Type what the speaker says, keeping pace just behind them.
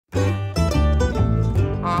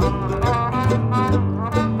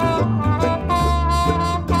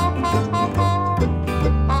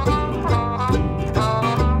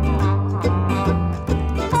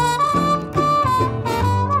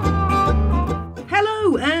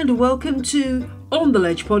and welcome to On the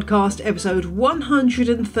Ledge podcast, episode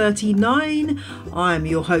 139. I'm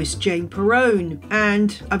your host, Jane Perrone,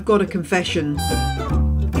 and I've got a confession.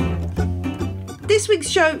 This week's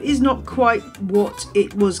show is not quite what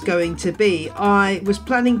it was going to be. I was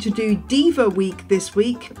planning to do Diva Week this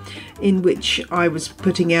week, in which I was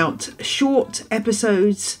putting out short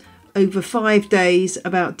episodes over 5 days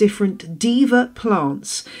about different diva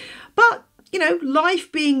plants. But you know,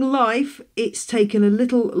 life being life, it's taken a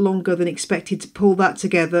little longer than expected to pull that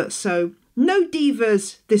together. So no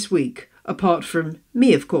divas this week, apart from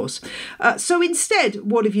me, of course. So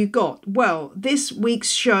instead, what have you got? Well, this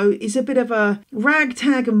week's show is a bit of a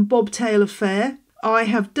ragtag and bobtail affair. I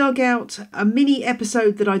have dug out a mini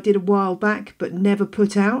episode that I did a while back, but never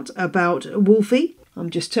put out, about Wolfie. I'm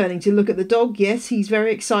just turning to look at the dog. Yes, he's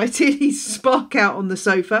very excited. He's spark out on the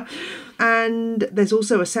sofa. And there's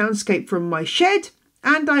also a soundscape from my shed.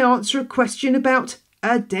 And I answer a question about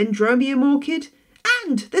a Dendrobium orchid.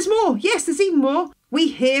 And there's more. Yes, there's even more. We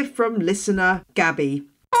hear from listener Gabi.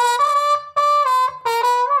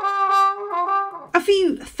 A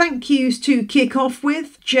few thank yous to kick off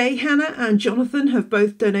with. Jay, Hannah and Jonathan have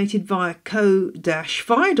both donated via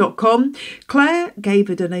ko-fi.com. Claire gave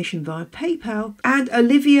a donation via PayPal. And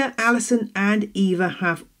Olivia, Alison and Eva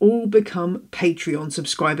have all become Patreon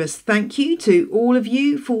subscribers. Thank you to all of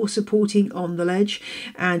you for supporting On The Ledge.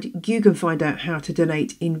 And you can find out how to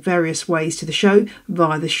donate in various ways to the show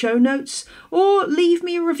via the show notes or leave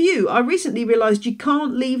me a review. I recently realised you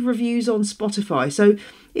can't leave reviews on Spotify. So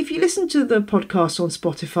if you listen to the podcast on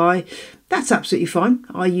Spotify, that's absolutely fine.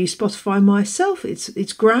 I use Spotify myself.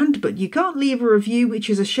 It's grand, but you can't leave a review, which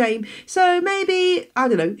is a shame. So maybe, I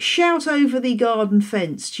don't know, shout over the garden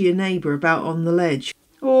fence to your neighbour about On The Ledge.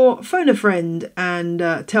 Or phone a friend and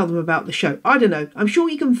tell them about the show. I don't know. I'm sure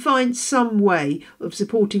you can find some way of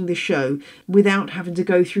supporting the show without having to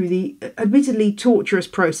go through the admittedly torturous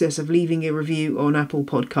process of leaving a review on Apple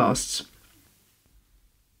Podcasts.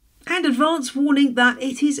 And advance warning that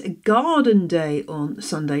it is Garden Day on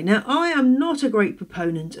Sunday. Now, I am not a great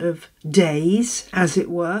proponent of days, as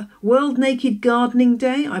it were. World Naked Gardening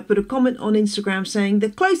Day. I put a comment on Instagram saying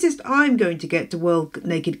the closest I'm going to get to World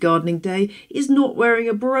Naked Gardening Day is not wearing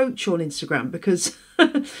a brooch on Instagram, because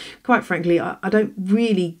quite frankly, I don't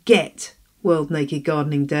really get World Naked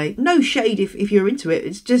Gardening Day. No shade if you're into it.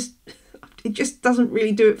 It just doesn't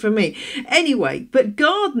really do it for me. Anyway, but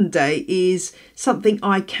Garden Day is something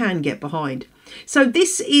I can get behind. So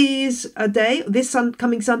this is a day, this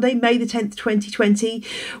coming Sunday, May the 10th, 2020,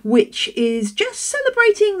 which is just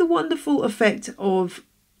celebrating the wonderful effect of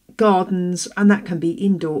gardens, and that can be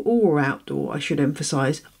indoor or outdoor, I should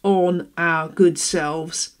emphasise, on our good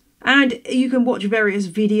selves. And you can watch various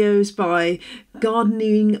videos by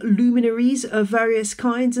gardening luminaries of various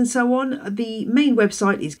kinds and so on. The main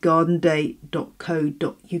website is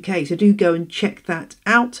gardenday.co.uk, so do go and check that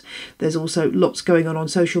out. There's also lots going on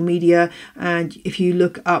social media, and if you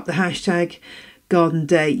look up the hashtag Garden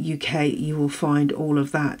Day UK, you will find all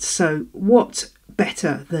of that. So what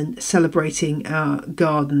better than celebrating our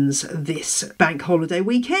gardens this bank holiday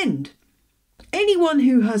weekend? Anyone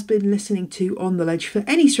who has been listening to On The Ledge for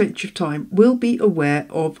any stretch of time will be aware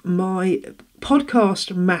of my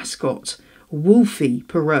podcast mascot, Wolfie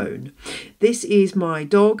Perrone. This is my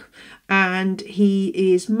dog, and he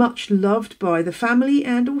is much loved by the family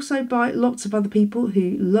and also by lots of other people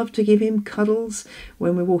who love to give him cuddles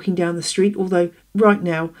when we're walking down the street, although right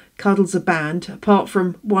now cuddles are banned, apart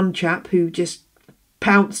from one chap who just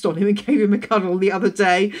pounced on him and gave him a cuddle the other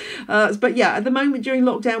day. But yeah, at the moment during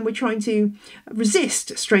lockdown, we're trying to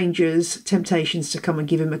resist strangers' temptations to come and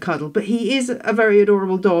give him a cuddle. But he is a very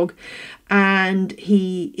adorable dog, and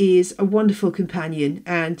he is a wonderful companion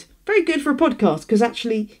and very good for a podcast, because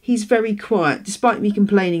actually he's very quiet. Despite me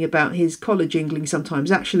complaining about his collar jingling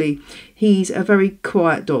sometimes, actually he's a very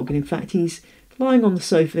quiet dog. And in fact, he's lying on the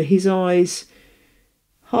sofa, his eyes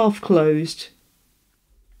half closed,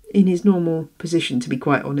 in his normal position, to be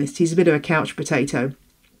quite honest. He's a bit of a couch potato.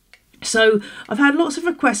 So I've had lots of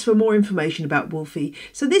requests for more information about Wolfie.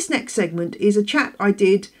 So this next segment is a chat I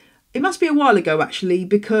did, it must be a while ago actually,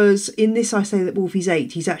 because in this I say that Wolfie's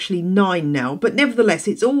 8, he's actually 9 now. But nevertheless,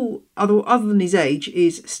 it's all, other than his age,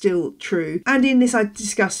 is still true. And in this I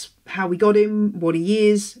discuss how we got him, what he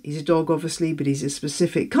is. He's a dog obviously, but he's a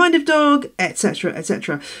specific kind of dog, etc,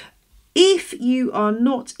 etc. If you are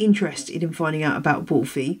not interested in finding out about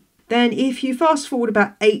Wolfie, then if you fast forward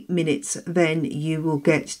about 8 minutes, then you will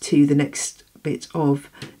get to the next bit of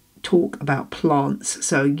talk about plants.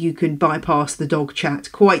 So you can bypass the dog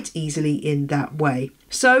chat quite easily in that way.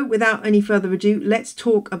 So without any further ado, let's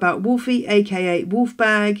talk about Wolfie, aka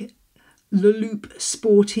Wolfbag, Laloop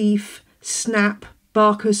sportif, Snap,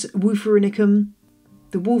 Barcus wolferinicum,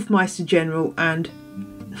 the Wolfmeister General, and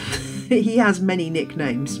he has many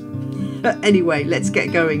nicknames. Anyway, let's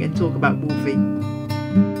get going and talk about Wolfie.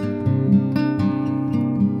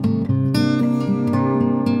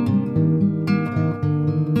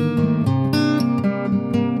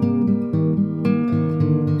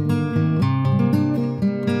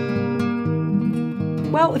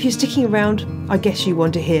 Well, if you're sticking around, I guess you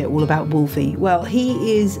want to hear all about Wolfie. Well,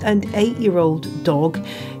 he is an 8-year-old dog.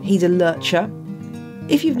 He's a lurcher.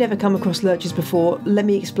 If you've never come across lurchers before, let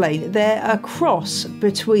me explain. They're a cross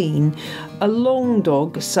between a long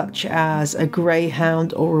dog, such as a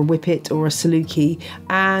greyhound or a whippet or a saluki,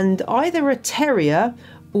 and either a terrier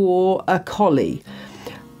or a collie.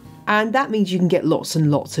 And that means you can get lots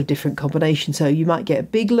and lots of different combinations. So you might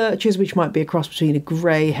get big lurchers, which might be a cross between a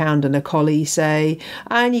greyhound and a collie, say.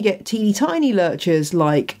 And you get teeny tiny lurchers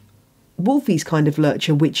like Wolfie's kind of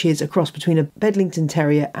lurcher, which is a cross between a Bedlington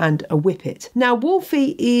Terrier and a Whippet. Now,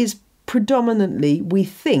 Wolfie is predominantly, we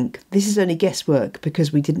think, this is only guesswork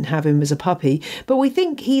because we didn't have him as a puppy, but we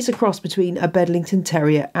think he's a cross between a Bedlington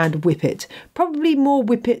Terrier and Whippet. Probably more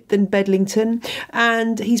Whippet than Bedlington,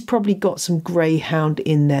 and he's probably got some greyhound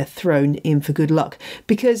in there thrown in for good luck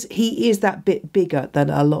because he is that bit bigger than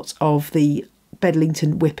a lot of the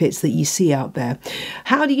Bedlington Whippets that you see out there.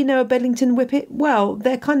 How do you know a Bedlington Whippet? Well,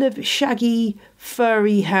 they're kind of shaggy,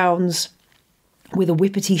 furry hounds with a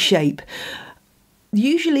whippety shape.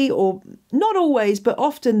 Usually, or not always, but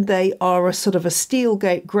often they are a sort of a steel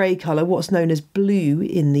grey colour, what's known as blue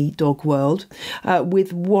in the dog world,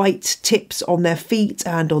 with white tips on their feet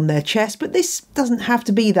and on their chest. But this doesn't have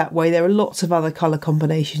to be that way. There are lots of other colour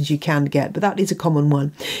combinations you can get, but that is a common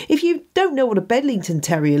one. If you don't know what a Bedlington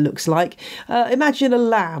Terrier looks like, imagine a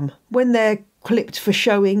lamb. When they're clipped for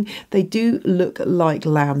showing, they do look like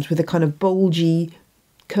lambs with a kind of bulgy,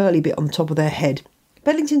 curly bit on the top of their head.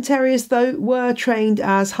 Bedlington Terriers, though, were trained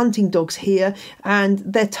as hunting dogs here, and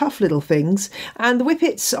they're tough little things. And the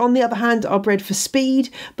Whippets, on the other hand, are bred for speed,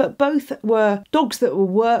 but both were dogs that were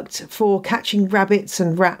worked for catching rabbits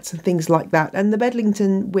and rats and things like that. And the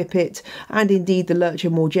Bedlington Whippet, and indeed the lurcher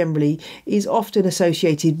more generally, is often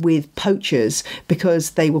associated with poachers because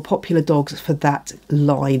they were popular dogs for that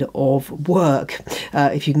line of work,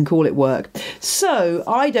 if you can call it work. So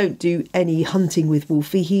I don't do any hunting with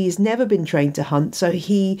Wolfie. He's never been trained to hunt, so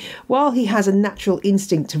while he has a natural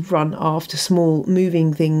instinct to run after small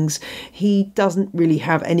moving things, he doesn't really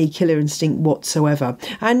have any killer instinct whatsoever.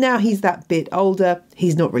 And now he's that bit older,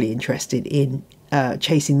 he's not really interested in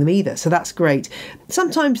chasing them either, so that's great.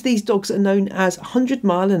 Sometimes these dogs are known as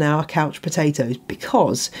 100-mile-an-hour couch potatoes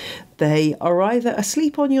because they are either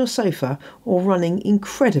asleep on your sofa or running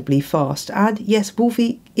incredibly fast. And yes,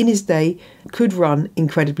 Wolfie in his day could run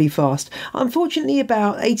incredibly fast. Unfortunately,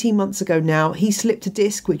 about 18 months ago now, he slipped a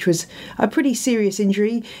disc, which was a pretty serious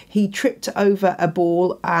injury. He tripped over a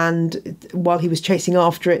ball and while he was chasing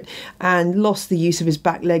after it and lost the use of his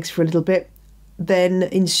back legs for a little bit. Then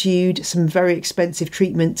ensued some very expensive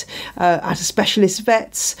treatment at a specialist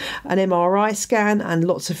vet's, an MRI scan and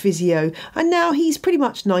lots of physio, and now he's pretty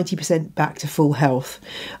much 90% back to full health.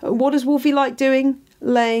 What does Wolfie like doing?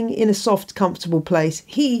 Laying in a soft, comfortable place.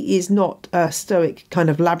 He is not a stoic kind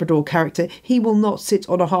of Labrador character. He will not sit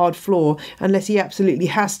on a hard floor unless he absolutely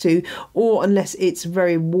has to, or unless it's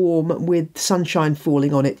very warm with sunshine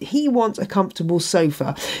falling on it. He wants a comfortable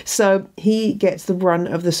sofa. So he gets the run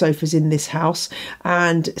of the sofas in this house,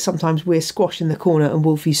 and sometimes we're squashed in the corner and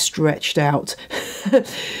Wolfie's stretched out.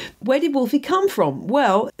 Where did Wolfie come from?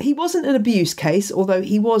 Well, he wasn't an abuse case, although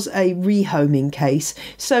he was a rehoming case.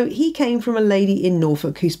 So he came from a lady in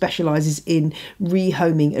Norfolk who specialises in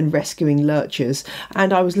rehoming and rescuing lurchers.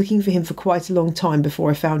 And I was looking for him for quite a long time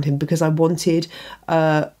before I found him because I wanted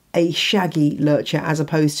a shaggy lurcher as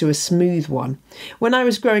opposed to a smooth one. When I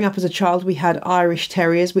was growing up as a child, we had Irish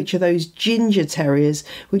Terriers, which are those ginger terriers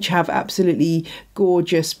which have absolutely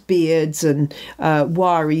gorgeous beards and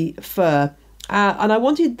wiry fur. And I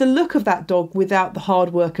wanted the look of that dog without the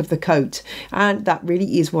hard work of the coat. And that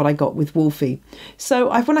really is what I got with Wolfie. So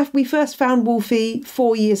when we first found Wolfie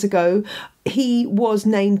 4 years ago, he was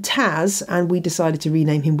named Taz and we decided to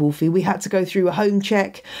rename him Wolfie. We had to go through a home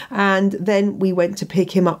check and then we went to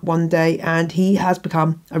pick him up one day and he has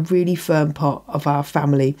become a really firm part of our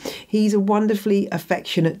family. He's a wonderfully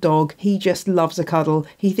affectionate dog. He just loves a cuddle.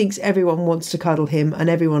 He thinks everyone wants to cuddle him and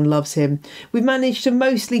everyone loves him. We've managed to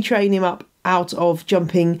mostly train him up out of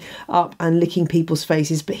jumping up and licking people's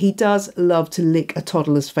faces, but he does love to lick a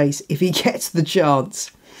toddler's face if he gets the chance.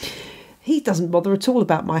 He doesn't bother at all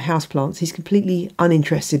about my houseplants. He's completely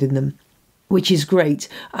uninterested in them. which is great.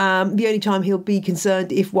 The only time he'll be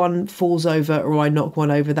concerned if one falls over or I knock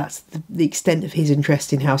one over. That's the extent of his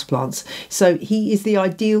interest in houseplants. So he is the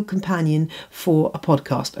ideal companion for a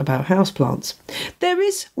podcast about houseplants. There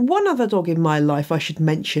is one other dog in my life I should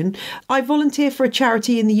mention. I volunteer for a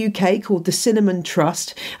charity in the UK called the Cinnamon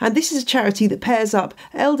Trust, and this is a charity that pairs up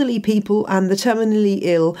elderly people and the terminally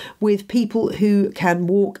ill with people who can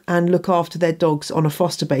walk and look after their dogs on a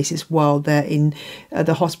foster basis while they're in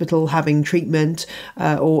the hospital having treatment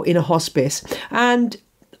or in a hospice. And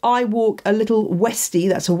I walk a little Westie,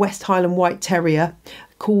 that's a West Highland White Terrier,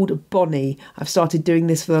 called Bonnie. I've started doing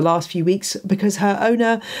this for the last few weeks because her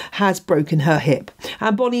owner has broken her hip.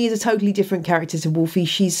 And Bonnie is a totally different character to Wolfie.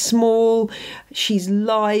 She's small, she's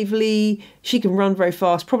lively, she can run very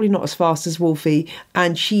fast, probably not as fast as Wolfie,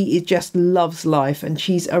 and just loves life, and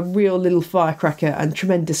she's a real little firecracker and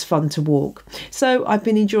tremendous fun to walk. So I've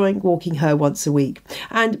been enjoying walking her once a week.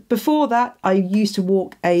 And before that, I used to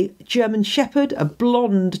walk a German Shepherd, a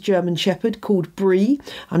blonde German Shepherd called Brie.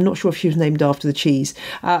 I'm not sure if she was named after the cheese.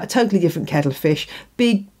 A totally different kettle of fish.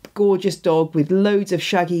 Big, gorgeous dog with loads of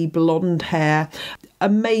shaggy blonde hair.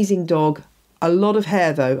 Amazing dog. A lot of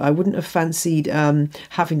hair, though. I wouldn't have fancied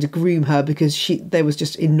having to groom her because there was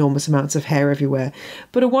just enormous amounts of hair everywhere.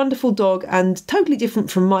 But a wonderful dog, and totally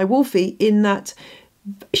different from my Wolfie in that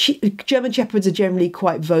German Shepherds are generally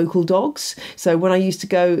quite vocal dogs. So when I used to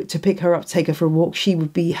go to pick her up, take her for a walk, she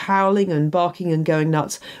would be howling and barking and going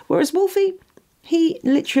nuts. Whereas Wolfie, he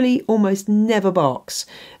literally almost never barks.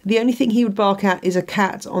 The only thing he would bark at is a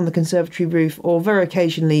cat on the conservatory roof, or very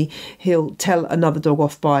occasionally he'll tell another dog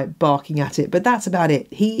off by barking at it. But that's about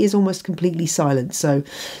it. He is almost completely silent. So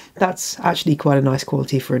that's actually quite a nice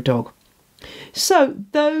quality for a dog. So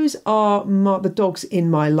those are the dogs in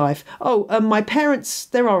my life. My parents,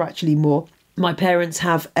 there are actually more. My parents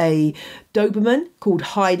have a Doberman called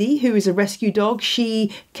Heidi, who is a rescue dog.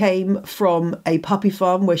 She came from a puppy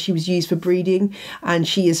farm where she was used for breeding, and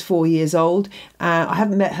she is 4 years old. I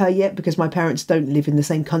haven't met her yet because my parents don't live in the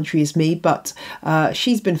same country as me, but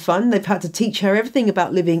she's been fun. They've had to teach her everything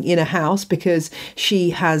about living in a house because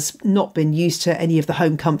she has not been used to any of the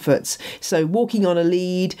home comforts. So walking on a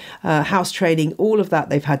lead, house training, all of that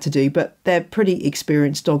they've had to do, but they're pretty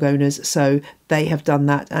experienced dog owners, so they have done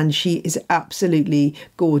that, and she is absolutely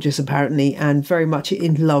gorgeous apparently, and very much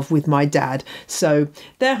in love with my dad. So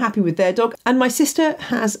they're happy with their dog. And my sister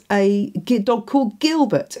has a dog called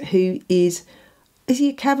Gilbert, who is he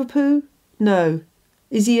a Cavapoo? No.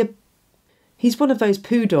 He's one of those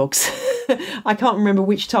poo dogs. I can't remember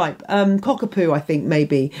which type. Cockapoo, I think,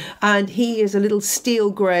 maybe. And he is a little steel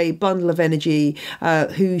grey bundle of energy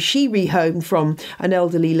who she rehomed from an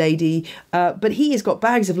elderly lady. But he has got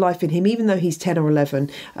bags of life in him, even though he's 10 or 11.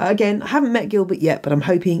 Again, I haven't met Gilbert yet, but I'm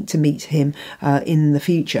hoping to meet him in the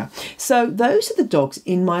future. So those are the dogs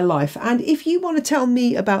in my life. And if you want to tell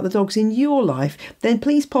me about the dogs in your life, then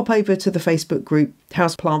please pop over to the Facebook group,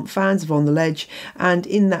 Houseplant Fans of On the Ledge. And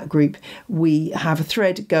in that group, we have a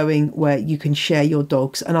thread going where you can share your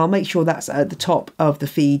dogs, and I'll make sure that's at the top of the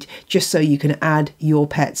feed just so you can add your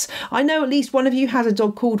pets. I know at least one of you has a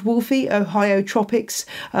dog called Wolfie. Ohio Tropics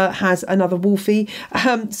has another Wolfie.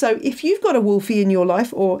 So if you've got a Wolfie in your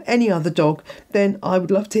life or any other dog, then I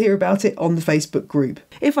would love to hear about it on the Facebook group.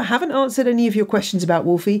 If I haven't answered any of your questions about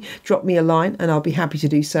Wolfie, drop me a line and I'll be happy to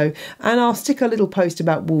do so. And I'll stick a little post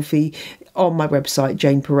about Wolfie on my website,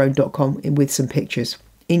 janeperrone.com, with some pictures.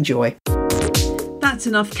 Enjoy. That's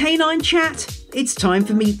enough canine chat. It's time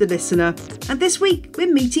for Meet the Listener. And this week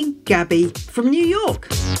we're meeting Gabi from New York.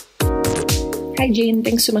 Hi Jane,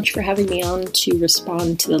 thanks so much for having me on to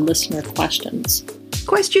respond to the listener questions.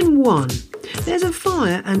 Question 1. There's a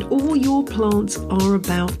fire and all your plants are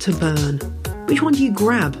about to burn. Which one do you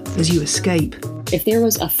grab as you escape? If there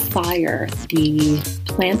was a fire, the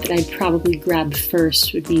plant that I'd probably grab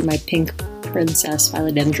first would be my pink princess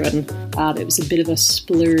philodendron. It was a bit of a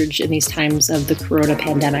splurge in these times of the corona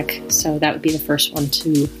pandemic, so that would be the first one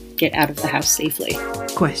to get out of the house safely.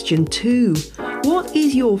 Question 2. What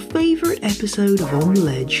is your favourite episode of On the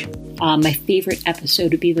Ledge? My favorite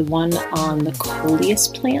episode would be the one on the coleus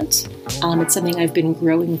plant. It's something I've been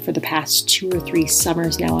growing for the past 2 or 3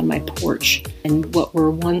 summers now on my porch. And what were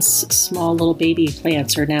once small little baby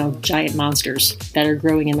plants are now giant monsters that are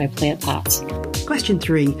growing in my plant pots. Question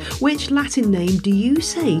 3. Which Latin name do you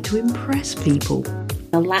say to impress people?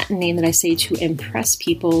 The Latin name that I say to impress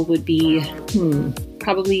people would be,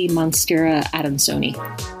 probably Monstera adansoni.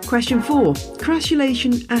 Question 4.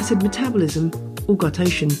 Crassulation, acid metabolism, or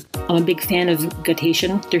guttation? I'm a big fan of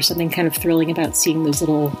guttation. There's something kind of thrilling about seeing those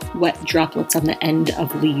little wet droplets on the end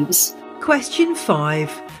of leaves. Question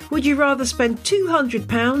 5. Would you rather spend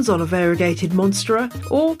 £200 on a variegated monstera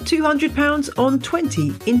or £200 on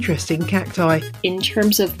 20 interesting cacti? In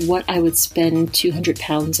terms of what I would spend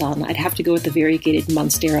 £200 on, I'd have to go with the variegated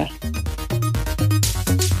monstera.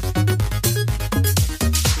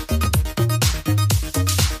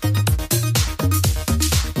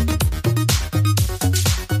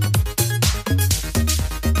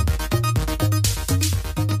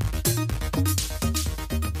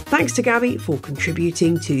 Thanks to Gabi for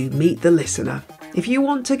contributing to Meet the Listener. If you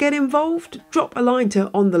want to get involved, drop a line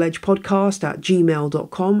to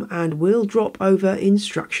ontheledgepodcast@gmail.com and we'll drop over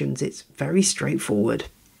instructions. It's very straightforward.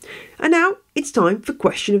 And now it's time for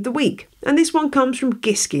Question of the Week. And this one comes from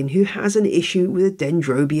Giskin, who has an issue with a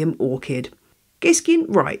Dendrobium orchid. Giskin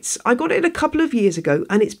writes, I got it a couple of years ago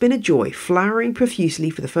and it's been a joy, flowering profusely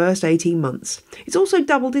for the first 18 months. It's also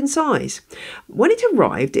doubled in size. When it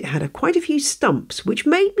arrived, it had quite a few stumps, which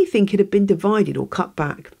made me think it had been divided or cut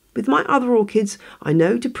back. With my other orchids, I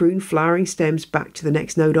know to prune flowering stems back to the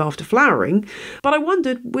next node after flowering, but I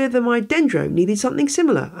wondered whether my dendro needed something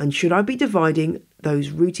similar and should I be dividing those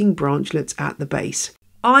rooting branchlets at the base.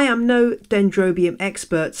 I am no Dendrobium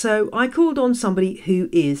expert, so I called on somebody who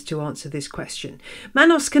is to answer this question.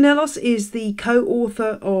 Manos Kanellos is the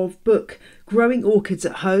co-author of book Growing Orchids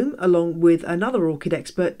at Home, along with another orchid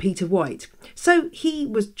expert, Peter White. So he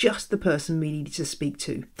was just the person we needed to speak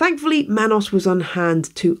to. Thankfully, Manos was on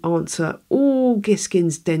hand to answer all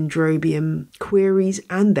Giskin's Dendrobium queries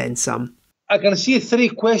and then some. I can see 3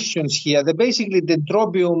 questions here. Basically,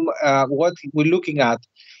 Dendrobium, what we're looking at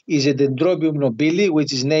is a Dendrobium nobili,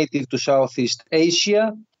 which is native to Southeast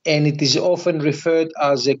Asia, and it is often referred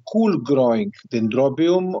as a cool-growing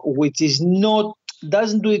Dendrobium, which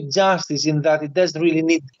doesn't do it justice in that it doesn't really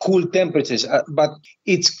need cool temperatures. But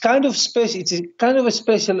it's kind of special. It's kind of a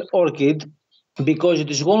special orchid because it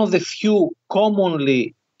is one of the few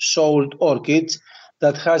commonly sold orchids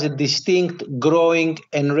that has a distinct growing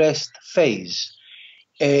and rest phase.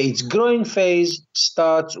 Its growing phase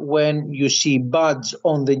starts when you see buds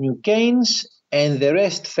on the new canes, and the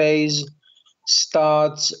rest phase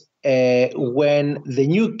starts when the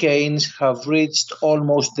new canes have reached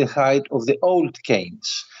almost the height of the old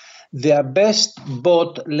canes. They are best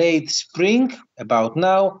bought late spring, about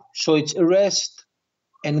now, so its rest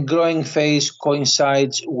and growing phase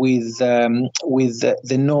coincides with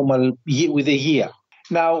the normal with the year.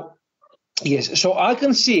 Now, yes, so I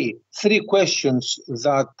can see 3 questions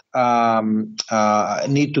that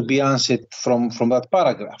need to be answered from that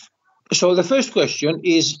paragraph. So the first question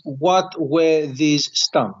is, what were these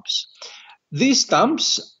stumps? These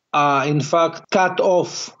stumps are, in fact, cut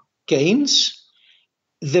off canes.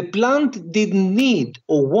 The plant didn't need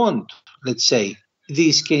or want, let's say,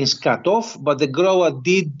 these canes cut off, but the grower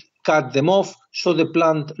did cut them off, so the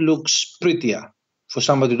plant looks prettier for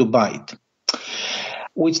somebody to buy it.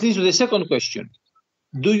 Which leads to the second question.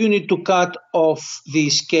 Do you need to cut off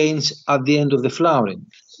these canes at the end of the flowering?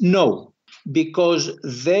 No, because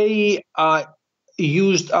they are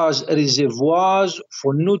used as reservoirs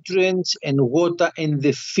for nutrients and water, and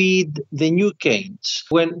they feed the new canes.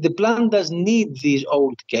 When the plant doesn't need these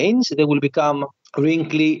old canes, they will become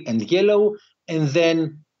wrinkly and yellow, and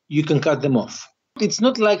then you can cut them off. It's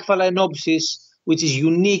not like Phalaenopsis, which is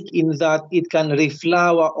unique in that it can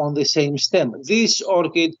reflower on the same stem. This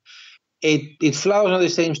orchid, it flowers on the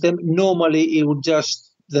same stem. Normally, it would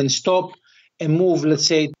just then stop and move, let's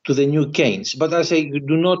say, to the new canes. But I say you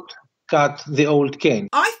do not cut the old cane.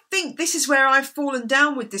 I think this is where I've fallen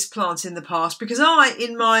down with this plant in the past, because I,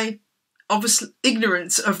 in my obvious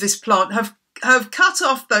ignorance of this plant, have cut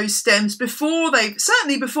off those stems before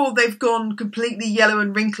they've gone completely yellow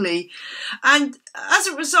and wrinkly, and as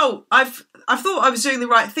a result I thought I was doing the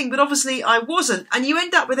right thing, but obviously I wasn't, and you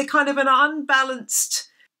end up with a kind of an unbalanced,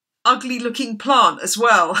 ugly looking plant as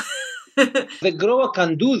well. The grower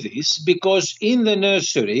can do this because in the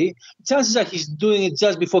nursery, chances are he's doing it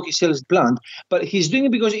just before he sells the plant, but he's doing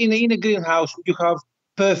it because in a greenhouse you have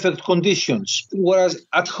perfect conditions, whereas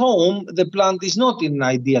at home the plant is not in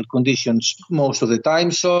ideal conditions most of the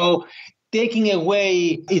time. So taking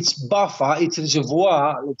away its buffer, its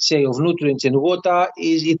reservoir, let's say, of nutrients and water,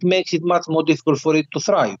 it makes it much more difficult for it to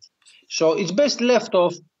thrive. So it's best left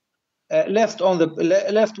with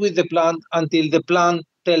the plant until the plant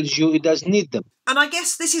tells you it doesn't need them. And I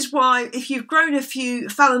guess this is why, if you've grown a few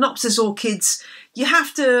Phalaenopsis orchids, you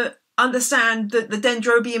have to understand that the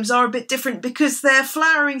Dendrobiums are a bit different because their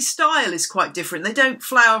flowering style is quite different. They don't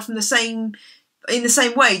flower in the same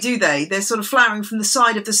way, do they? They're sort of flowering from the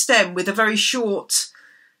side of the stem with a very short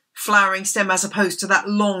flowering stem as opposed to that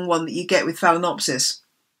long one that you get with Phalaenopsis.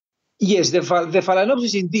 Yes, the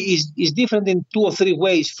Phalaenopsis is different in 2 or 3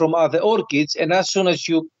 ways from other orchids, and as soon as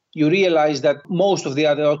you realize that most of the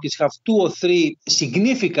other orchids have 2 or 3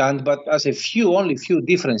 significant, but as only few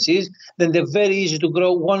differences, then they're very easy to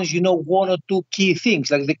grow once you know 1 or 2 key things.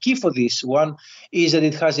 Like the key for this one is that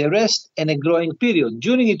it has a rest and a growing period.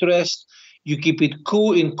 During its rest, you keep it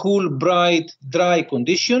cool, bright, dry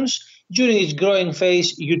conditions. During its growing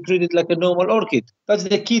phase, you treat it like a normal orchid. That's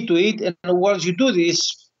the key to it, and once you do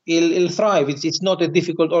this, it'll thrive. It's not a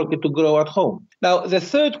difficult orchid to grow at home. Now, the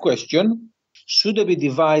third question, should I be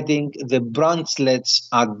dividing the branchlets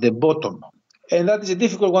at the bottom? And that is a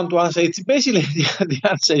difficult one to answer. It's basically, the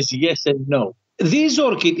answer is yes and no. This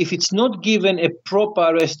orchid, if it's not given a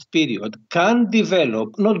proper rest period, can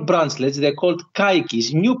develop, not branchlets, they're called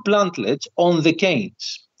caikis, new plantlets on the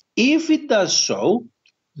canes. If it does so,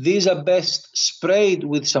 these are best sprayed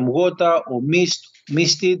with some water or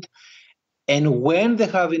misted. And when they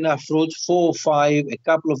have enough fruits, 4 or 5, a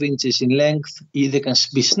couple of inches in length, they can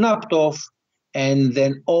be snapped off and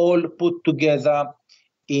then all put together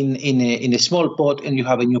in a small pot, and you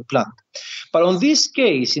have a new plant. But on this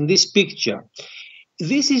case, in this picture,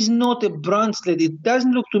 this is not a branchlet. It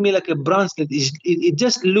doesn't look to me like a branchlet. It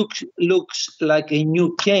just looks like a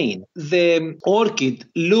new cane. The orchid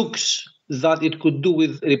looks that it could do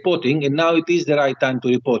with repotting, and now it is the right time to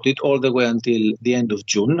repot it all the way until the end of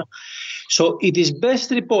June. So it is best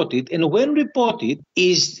repotted, and when repotted,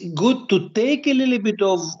 it's good to take a little bit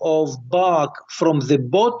of bark from the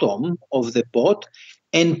bottom of the pot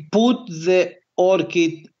and put the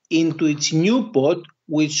orchid into its new pot,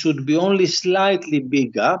 which should be only slightly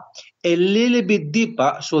bigger, a little bit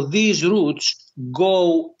deeper, so these roots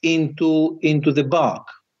go into the bark.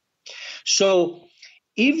 So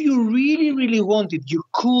if you really, really want it, you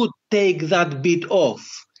could take that bit off,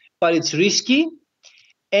 but it's risky.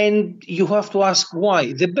 And you have to ask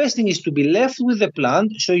why. The best thing is to be left with the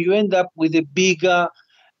plant, so you end up with a bigger,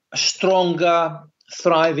 stronger,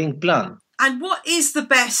 thriving plant. And what is the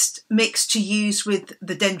best mix to use with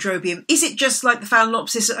the Dendrobium? Is it just like the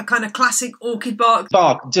Phalaenopsis, a kind of classic orchid bark?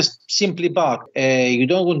 Bark, just simply bark. You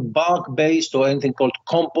don't want bark-based or anything called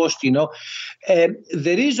compost, the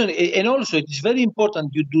reason, and also it is very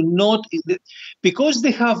important, you do not, because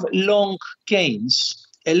they have long canes,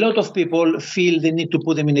 a lot of people feel they need to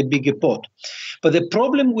put them in a bigger pot. But the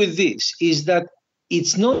problem with this is that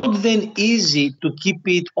it's not then easy to keep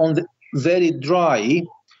it on the very dry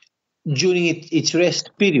during its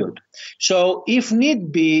rest period. So if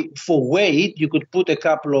need be for weight, you could put a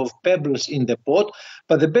couple of pebbles in the pot.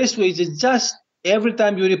 But the best way is just every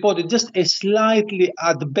time you repot it, just a slightly,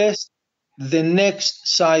 at best, the next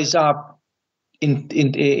size up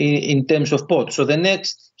in terms of pot. So the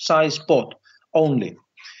next size pot only.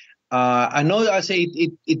 I know I say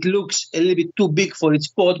it looks a little bit too big for its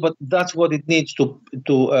pot, but that's what it needs to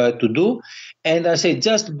do. And I say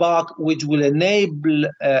just bark, which will enable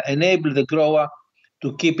the grower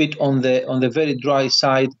to keep it on the very dry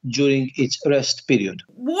side during its rest period.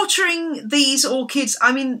 Watering these orchids,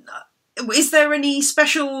 I mean, is there any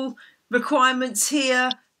special requirements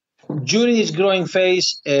here? During its growing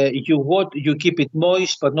phase, you keep it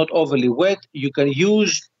moist but not overly wet. You can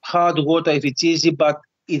use hard water if it's easy, but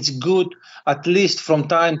it's good at least from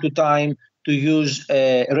time to time to use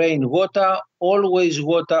rainwater, always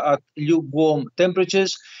water at lukewarm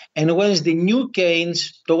temperatures. And once the new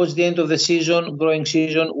canes, towards the end of the growing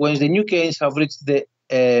season, once the new canes have reached the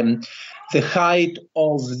height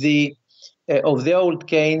of the old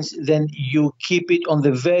canes, then you keep it on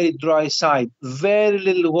the very dry side. Very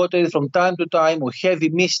little water from time to time, or heavy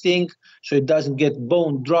misting, so it doesn't get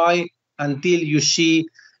bone dry until you see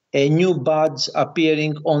new buds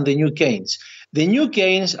appearing on the new canes. The new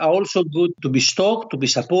canes are also good to be stalked, to be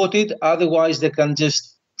supported. Otherwise, they can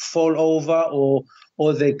just fall over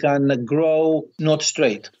or they can grow not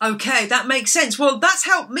straight. Okay, that makes sense. Well, that's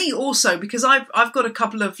helped me also, because I've got a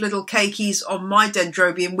couple of little cakeys on my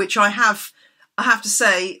Dendrobium, which I have to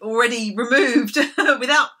say, already removed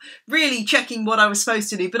without really checking what I was supposed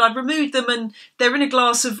to do. But I've removed them and they're in a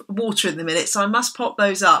glass of water in the minute, so I must pop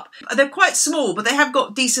those up. They're quite small, but they have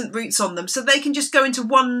got decent roots on them, so they can just go into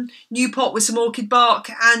one new pot with some orchid bark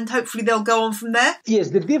and hopefully they'll go on from there. Yes,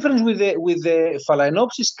 the difference with the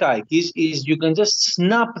Phalaenopsis caikis is you can just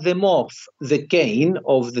snap them off the cane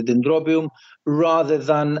of the Dendrobium rather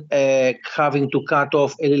than having to cut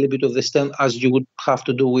off a little bit of the stem as you would have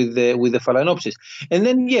to do with the Phalaenopsis. And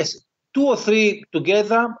then, yes, 2 or 3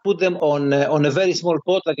 together, put them on a very small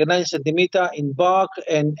pot, like a 9 centimeter in bark,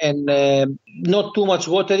 and not too much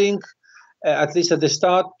watering, at least at the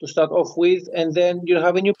start, to start off with, and then you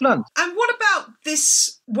have a new plant. And what about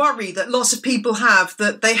this worry that lots of people have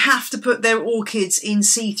that they have to put their orchids in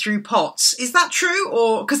see-through pots. Is that true?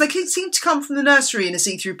 Or because they seem to come from the nursery in a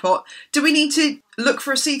see-through pot, do we need to look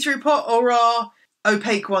for a see-through pot, or are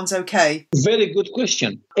opaque ones okay? Very good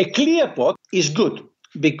question. A clear pot is good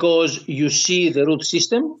because you see the root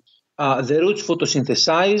system. The roots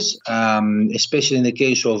photosynthesize, especially in the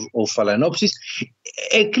case of Phalaenopsis.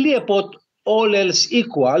 A clear pot, all else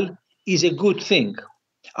equal, is a good thing.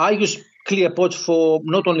 I use clear pots for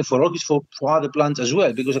not only for orchids, for other plants as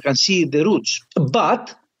well, because I can see the roots.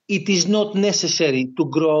 But it is not necessary to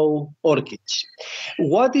grow orchids.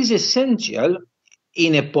 What is essential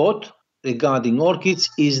in a pot regarding orchids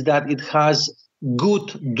is that it has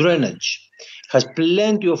good drainage. It has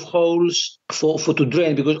plenty of holes for to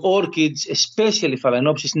drain, because orchids, especially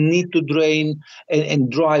Phalaenopsis, need to drain and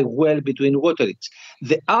dry well between waterings.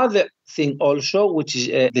 The other thing also, which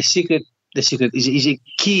is the secret is a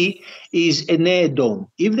key, is an air dome.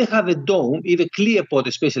 If they have a dome, if a clear pot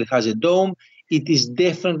especially has a dome, it is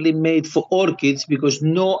definitely made for orchids, because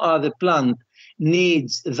no other plant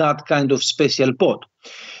needs that kind of special pot.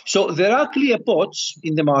 So there are clear pots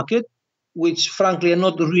in the market which frankly are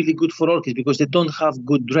not really good for orchids because they don't have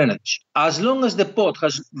good drainage. As long as the pot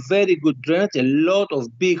has very good drainage, a lot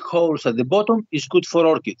of big holes at the bottom is good for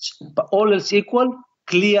orchids. But all else equal,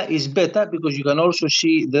 clear is better because you can also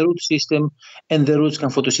see the root system and the roots can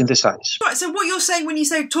photosynthesize. Right, so what you're saying when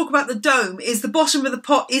you talk about the dome is the bottom of the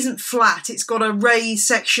pot isn't flat, it's got a raised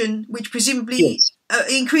section which presumably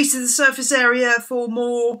increases the surface area for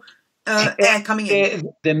more air coming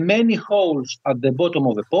in. The many holes at the bottom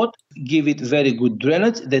of the pot give it very good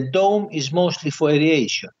drainage. The dome is mostly for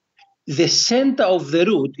aeration. The center of the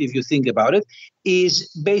root, if you think about it, is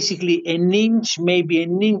basically an inch, maybe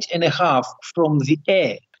an inch and a half from the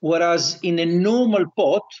air. Whereas in a normal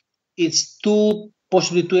pot, it's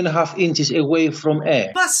possibly 2.5 inches away from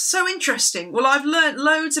air. That's so interesting. Well, I've learnt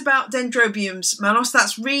loads about Dendrobiums, Manos.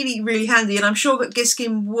 That's really, really handy. And I'm sure that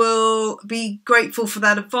Giskin will be grateful for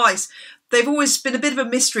that advice. They've always been a bit of a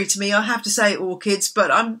mystery to me, I have to say, orchids, but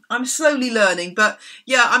I'm slowly learning. But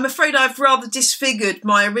yeah, I'm afraid I've rather disfigured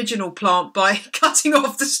my original plant by cutting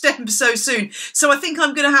off the stem so soon. So I think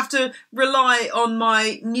I'm going to have to rely on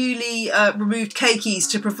my newly removed keikis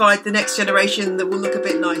to provide the next generation that will look a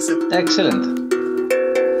bit nicer. Excellent.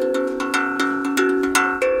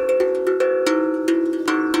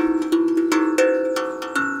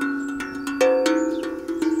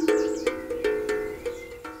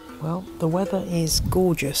 Well, the weather is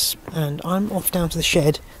gorgeous and I'm off down to the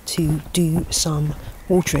shed to do some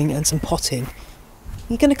watering and some potting.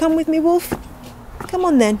 You going to come with me, Wolf? Come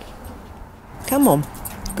on then. Come on.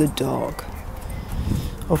 Good dog.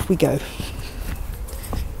 Off we go.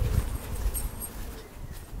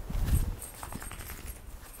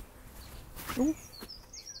 Ooh.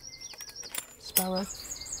 Sparrow.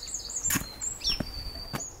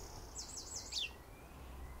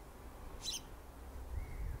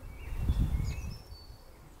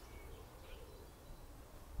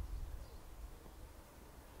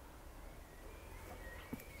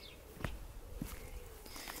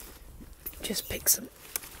 Just pick some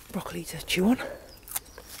broccoli to chew on.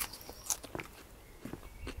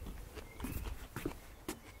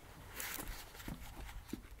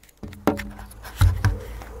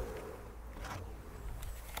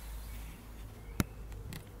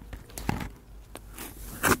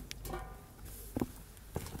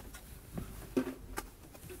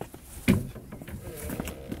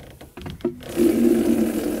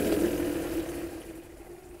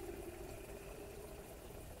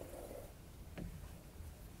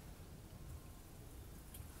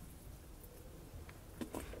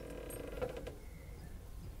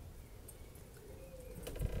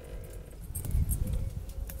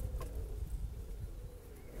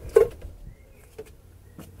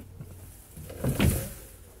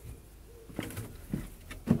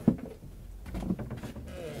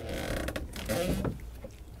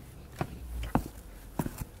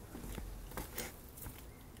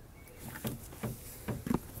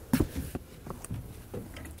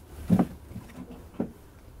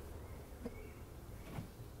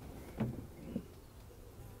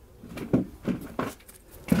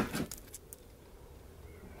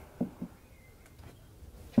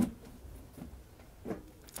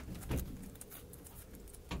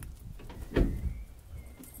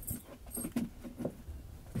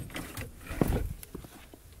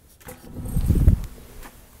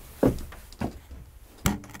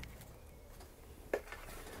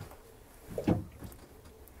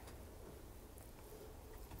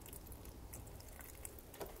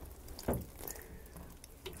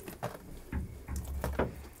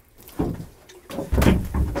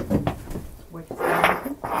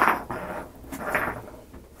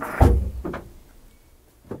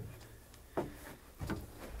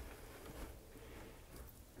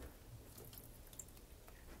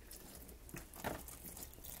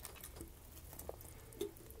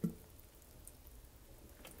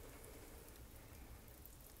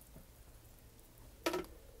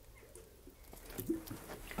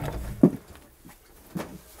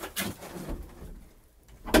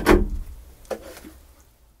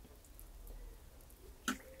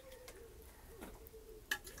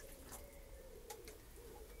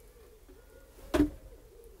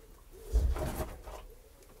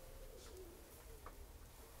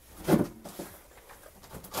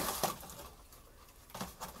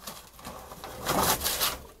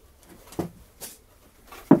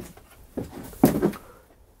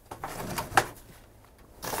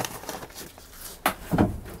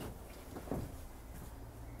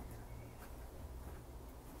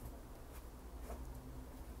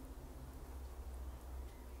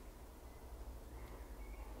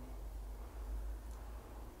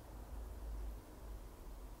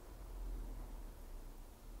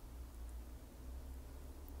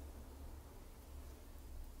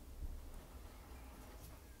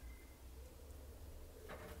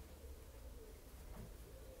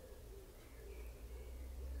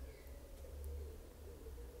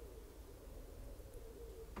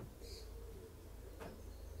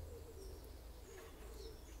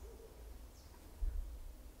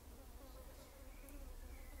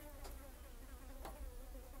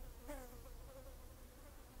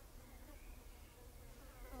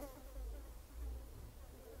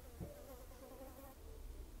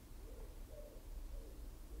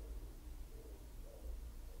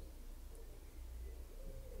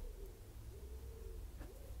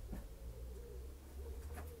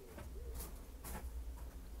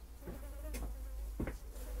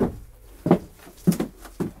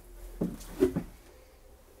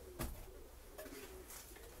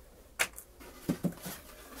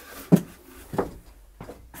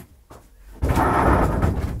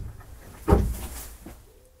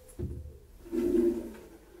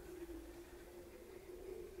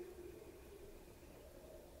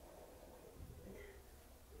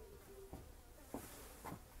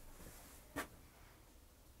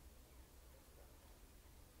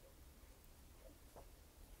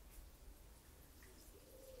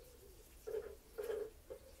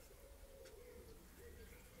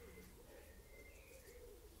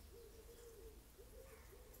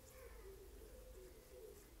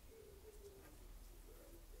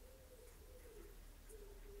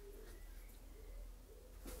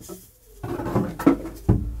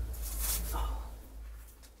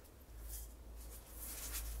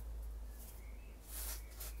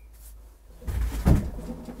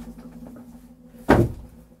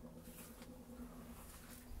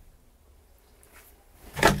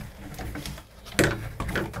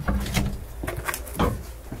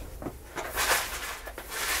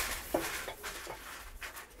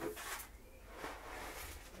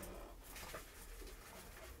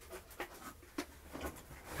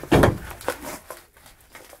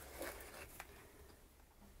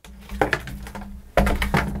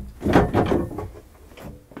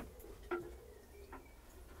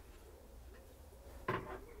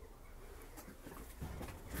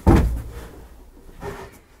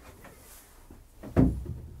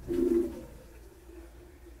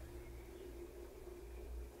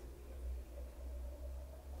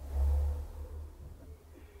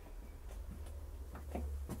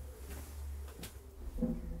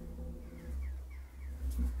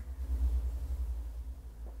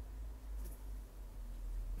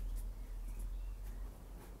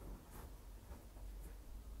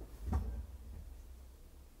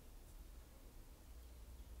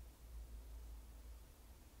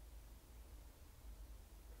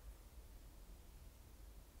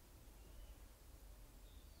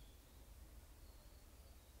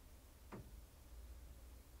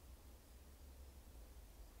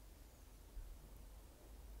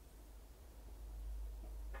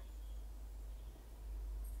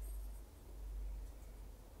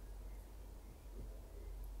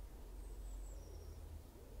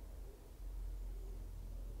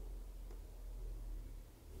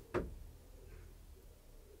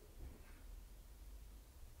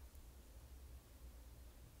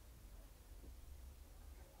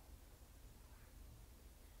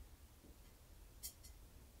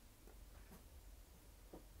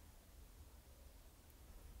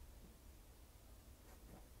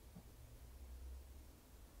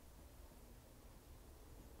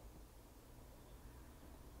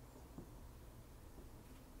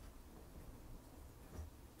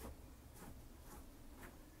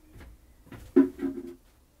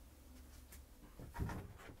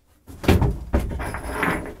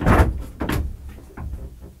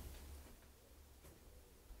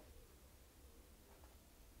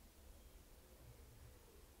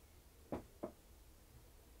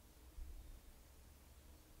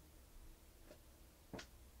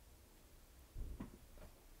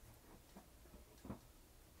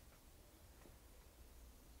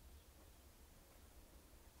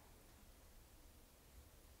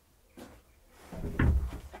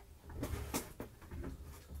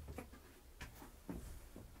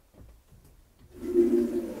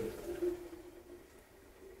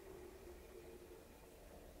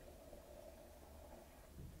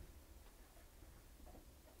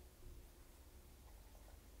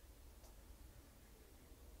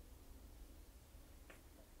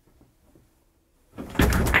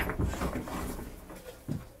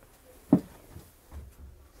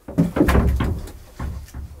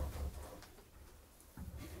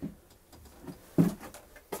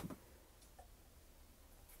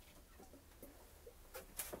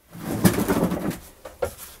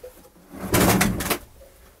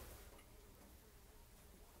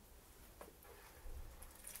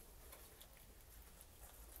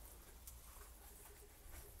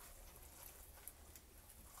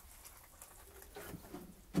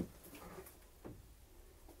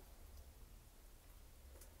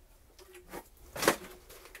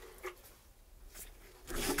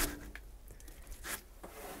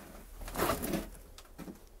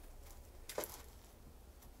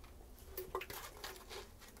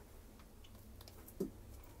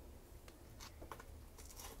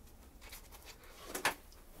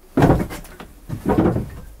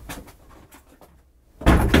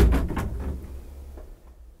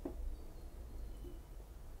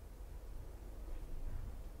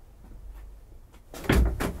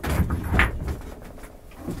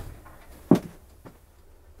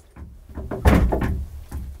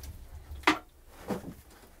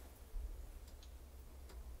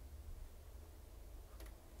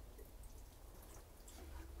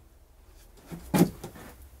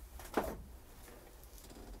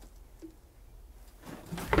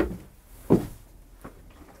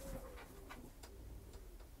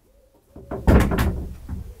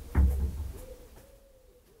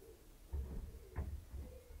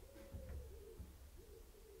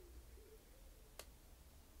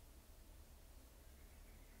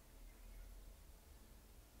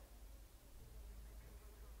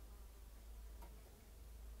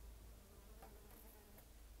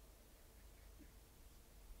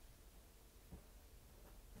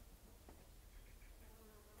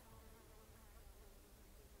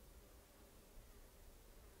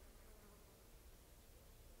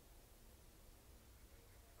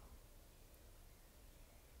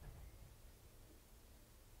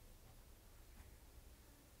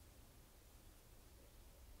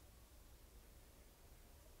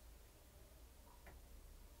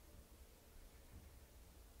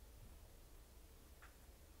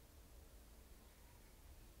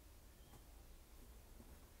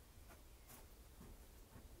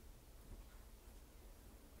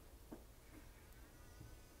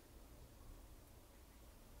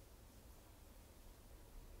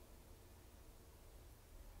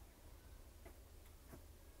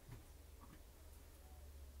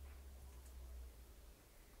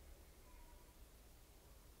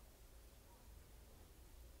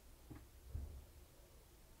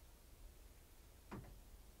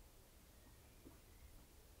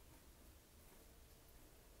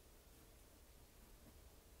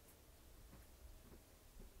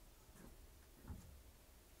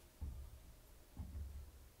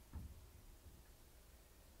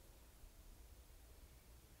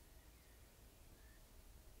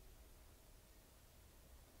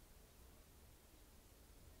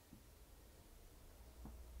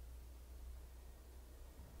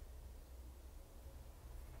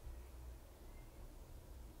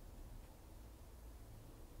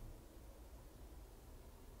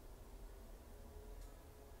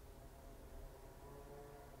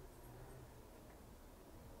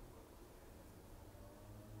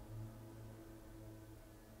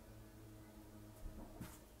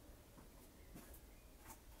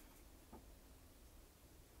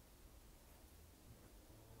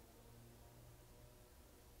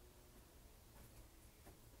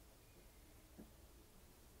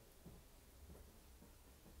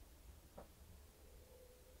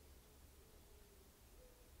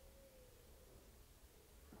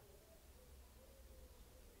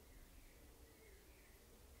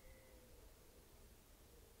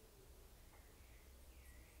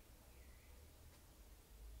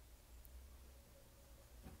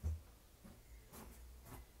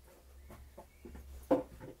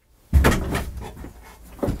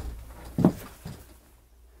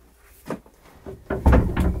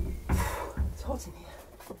 What's in here?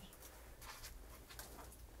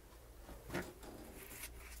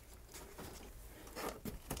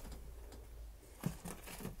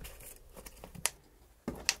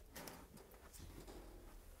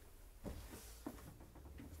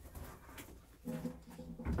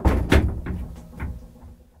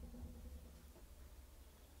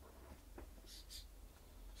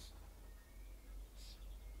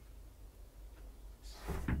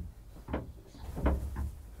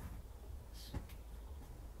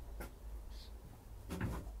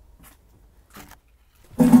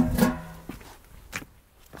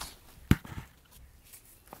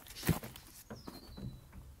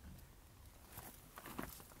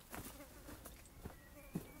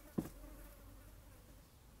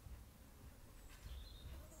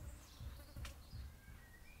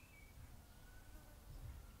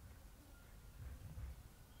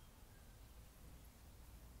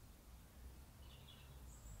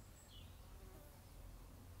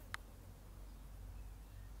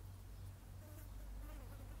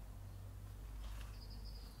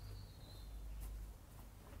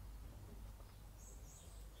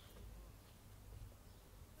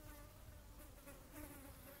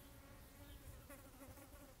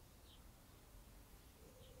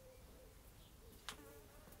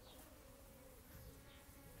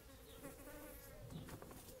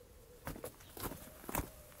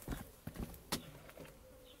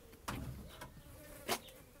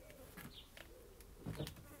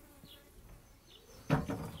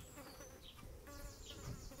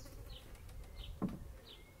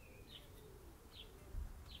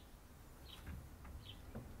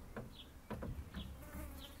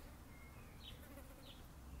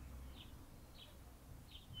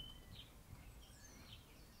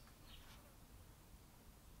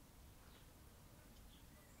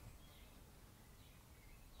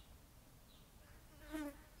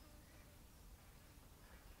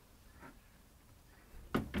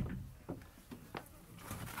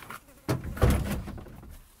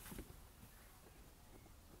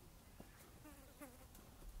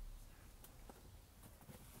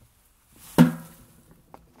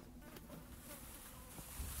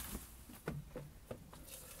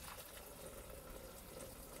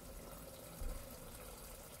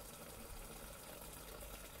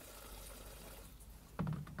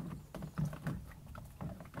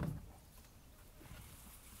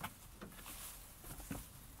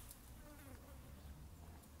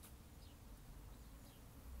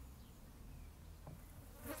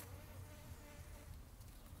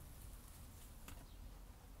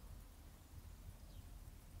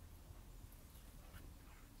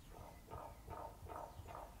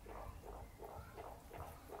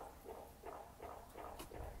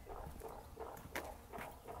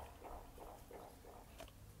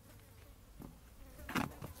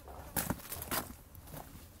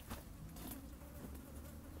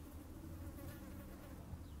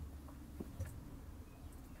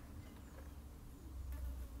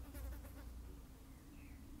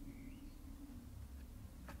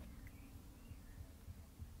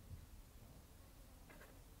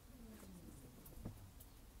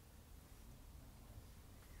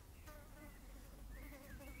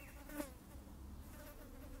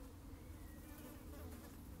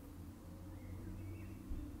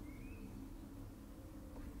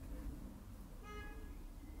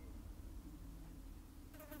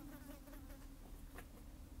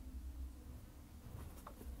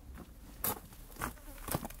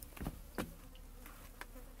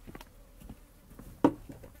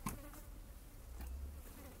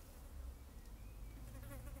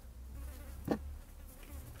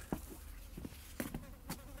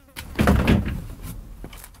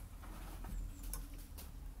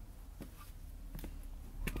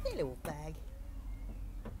 Little bag.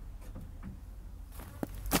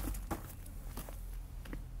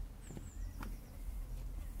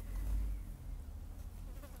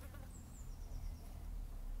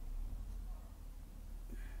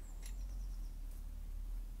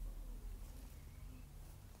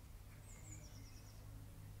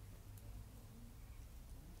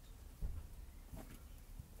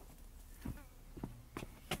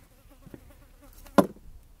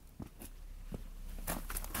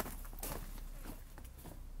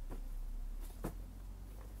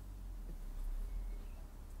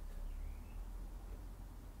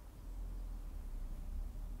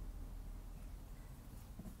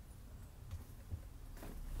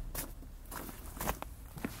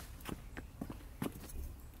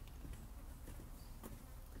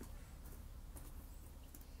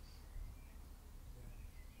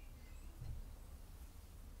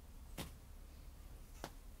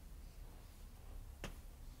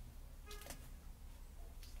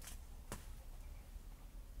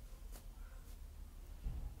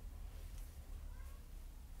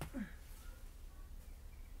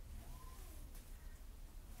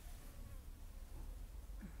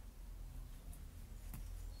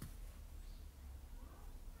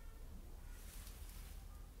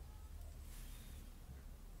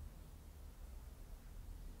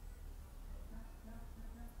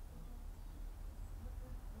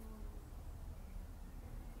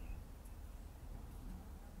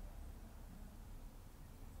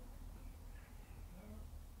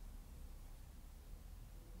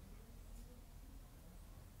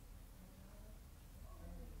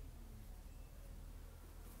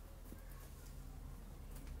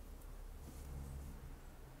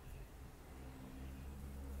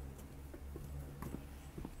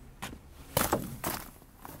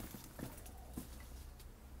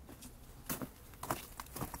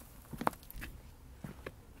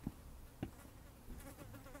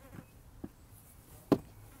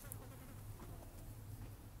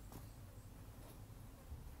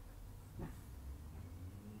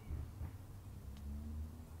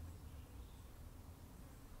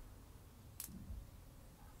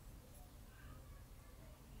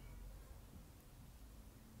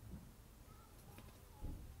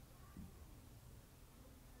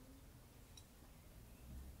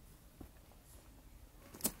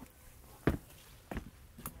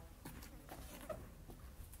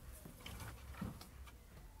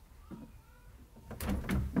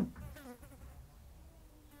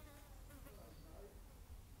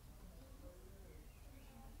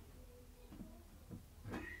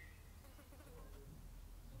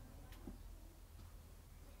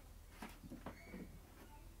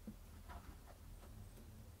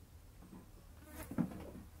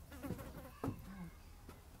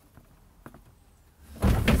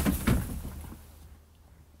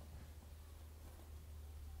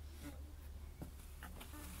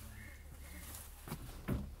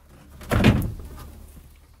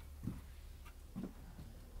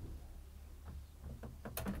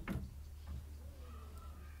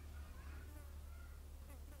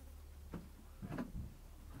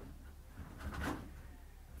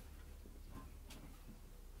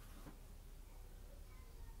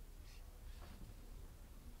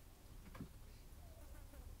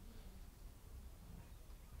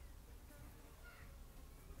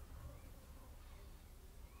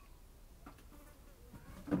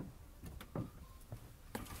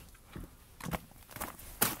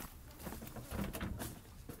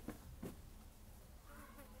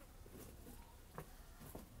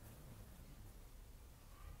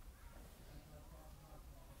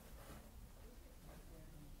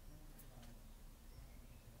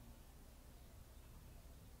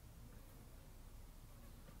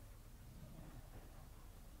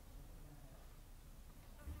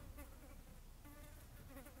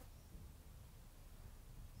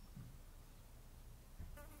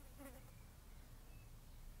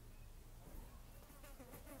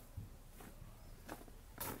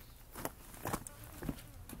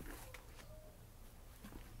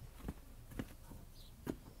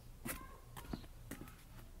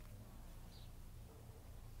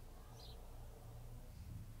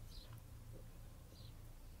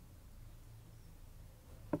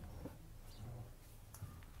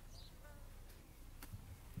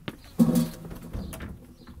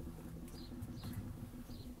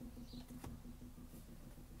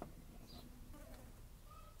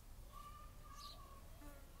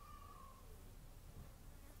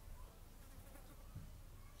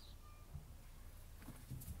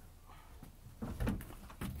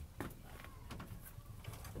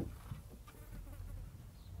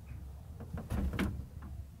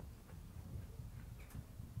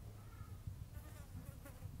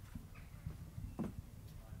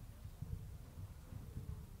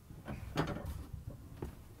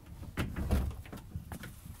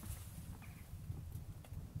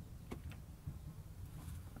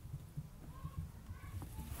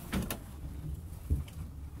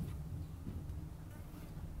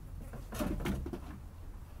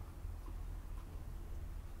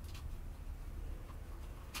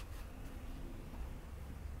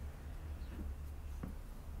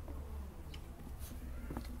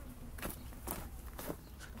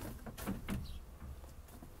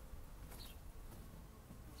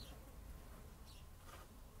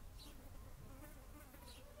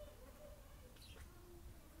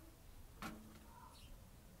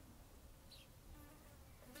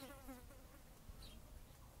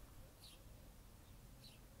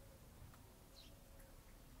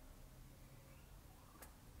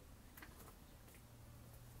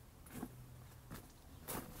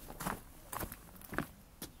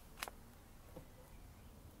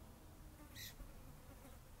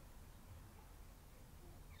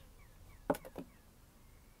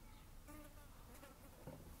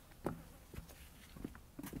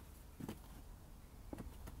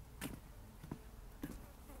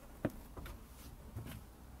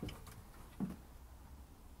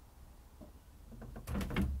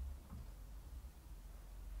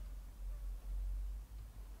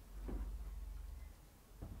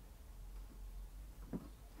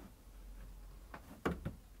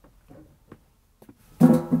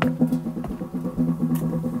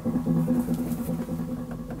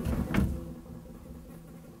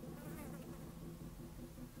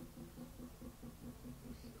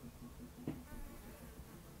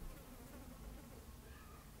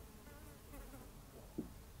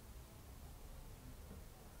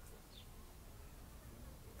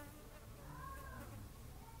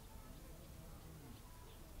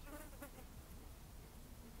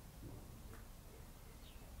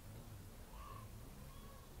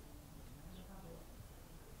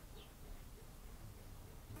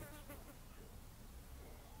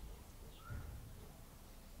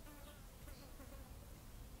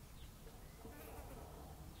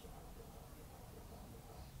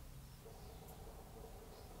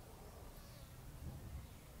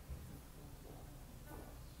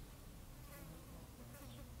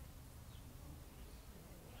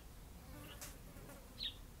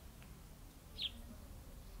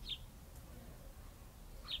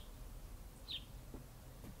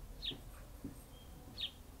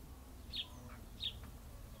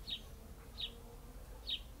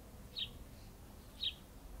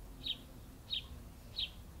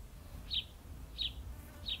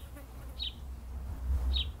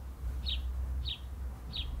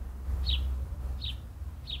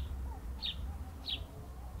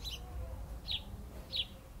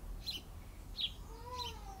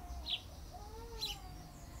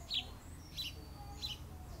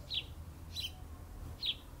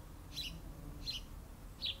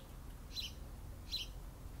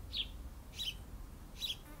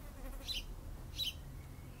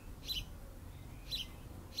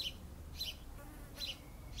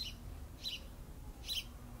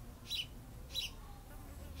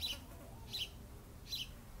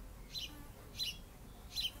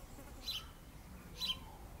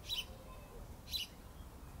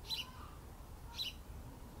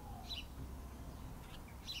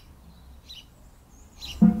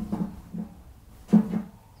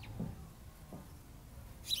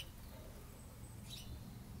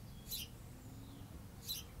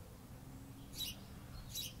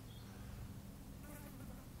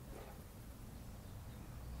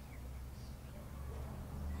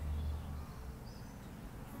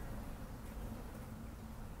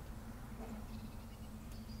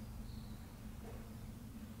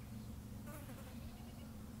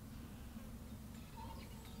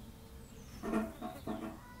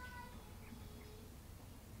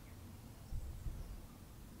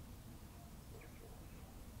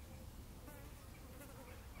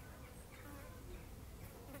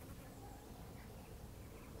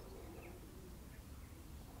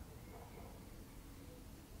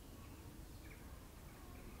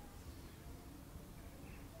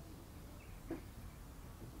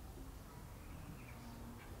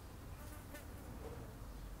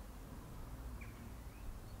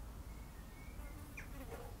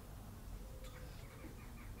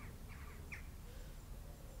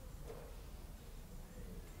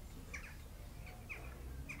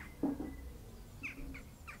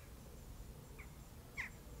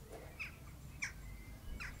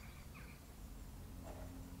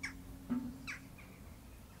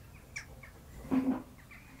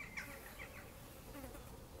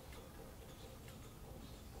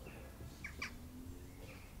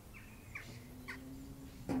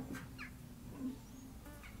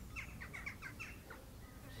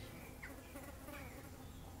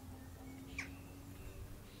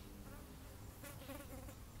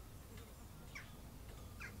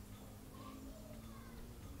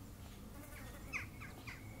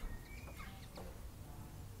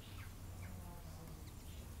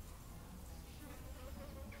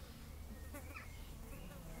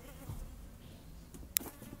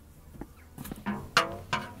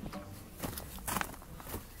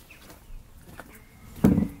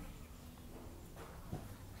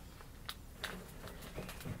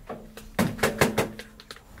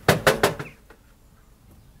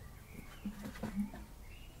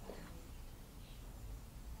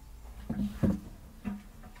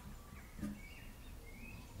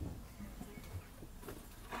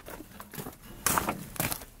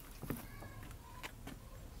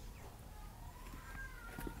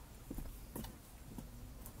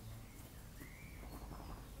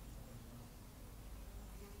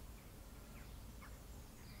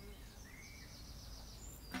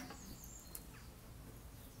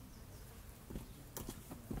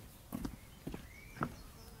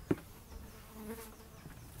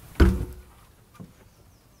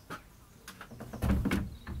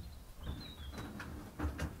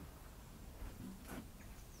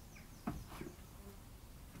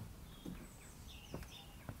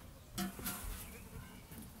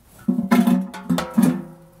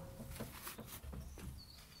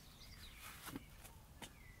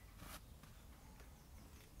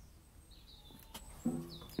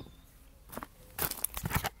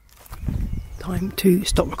 time to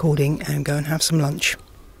stop recording and go and have some lunch.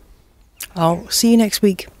 I'll see you next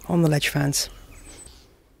week on The Ledge Fans.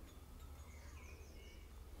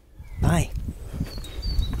 Bye.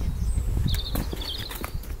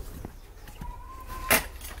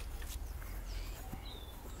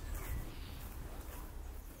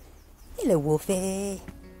 Hello, Wolfie.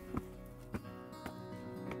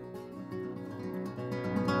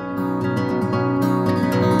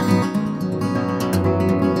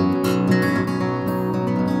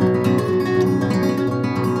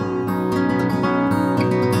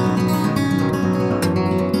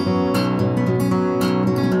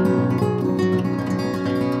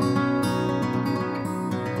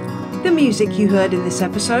 The music you heard in this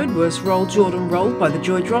episode was Roll Jordan Roll by the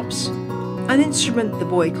Joy Drops, An Instrument the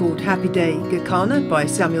Boy Called Happy Day Gakana by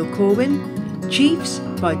Samuel Corwin, Chiefs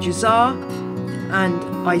by Jazar, and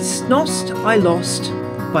I Snost, I Lost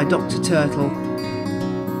by Dr Turtle.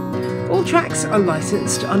 All tracks are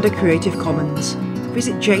licensed under Creative Commons.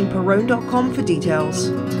 Visit janeperrone.com for details.